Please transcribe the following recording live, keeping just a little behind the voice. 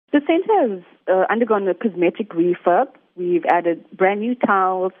The centre has undergone a cosmetic refurb. We've added brand new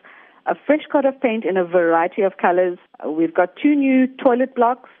tiles, a fresh coat of paint in a variety of colors. We've got 2 new toilet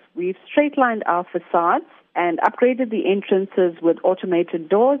blocks. We've straight-lined our facades and upgraded the entrances with automated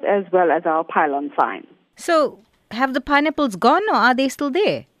doors as well as our pylon sign. So, have the pineapples gone or are they still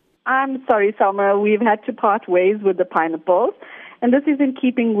there? I'm sorry, Salma. We've had to part ways with the pineapples, and this is in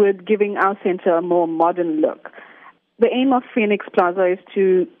keeping with giving our centre a more modern look. The aim of Phoenix Plaza is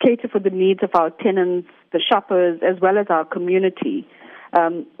to cater for the needs of our tenants, the shoppers, as well as our community.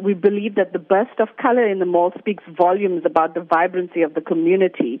 We believe that the burst of color in the mall speaks volumes about the vibrancy of the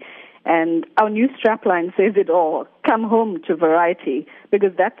community. And our new strapline says it all, come home to variety,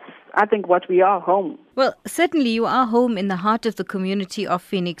 because that's, I think, what we are, home. Well, certainly you are home in the heart of the community of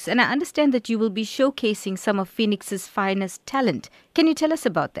Phoenix, and I understand that you will be showcasing some of Phoenix's finest talent. Can you tell us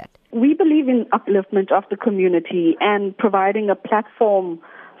about that? We believe in upliftment of the community and providing a platform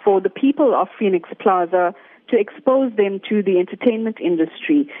for the people of Phoenix Plaza to expose them to the entertainment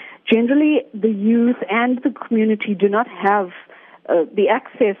industry. Generally, the youth and the community do not have the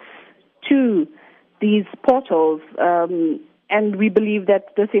access to these portals, and we believe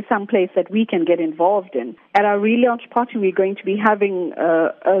that this is some place that we can get involved in. At our relaunch party, we're going to be having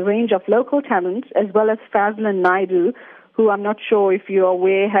a range of local talents, as well as Eshara Naidoo, who I'm not sure if you're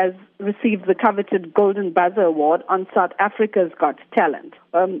aware has received the coveted Golden Buzzer Award on South Africa's Got Talent.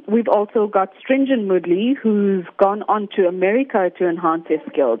 We've also got Stringent Moodley, who's gone on to America to enhance their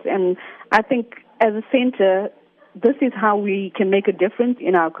skills. And I think as a centre, this is how we can make a difference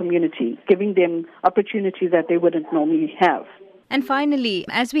in our community, giving them opportunities that they wouldn't normally have. And finally,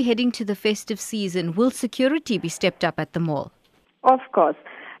 as we're heading to the festive season, will security be stepped up at the mall? Of course.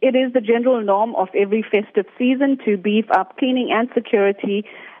 It is the general norm of every festive season to beef up cleaning and security.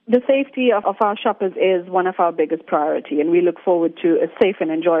 The safety of our shoppers is one of our biggest priority, and we look forward to a safe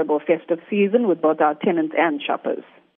and enjoyable festive season with both our tenants and shoppers.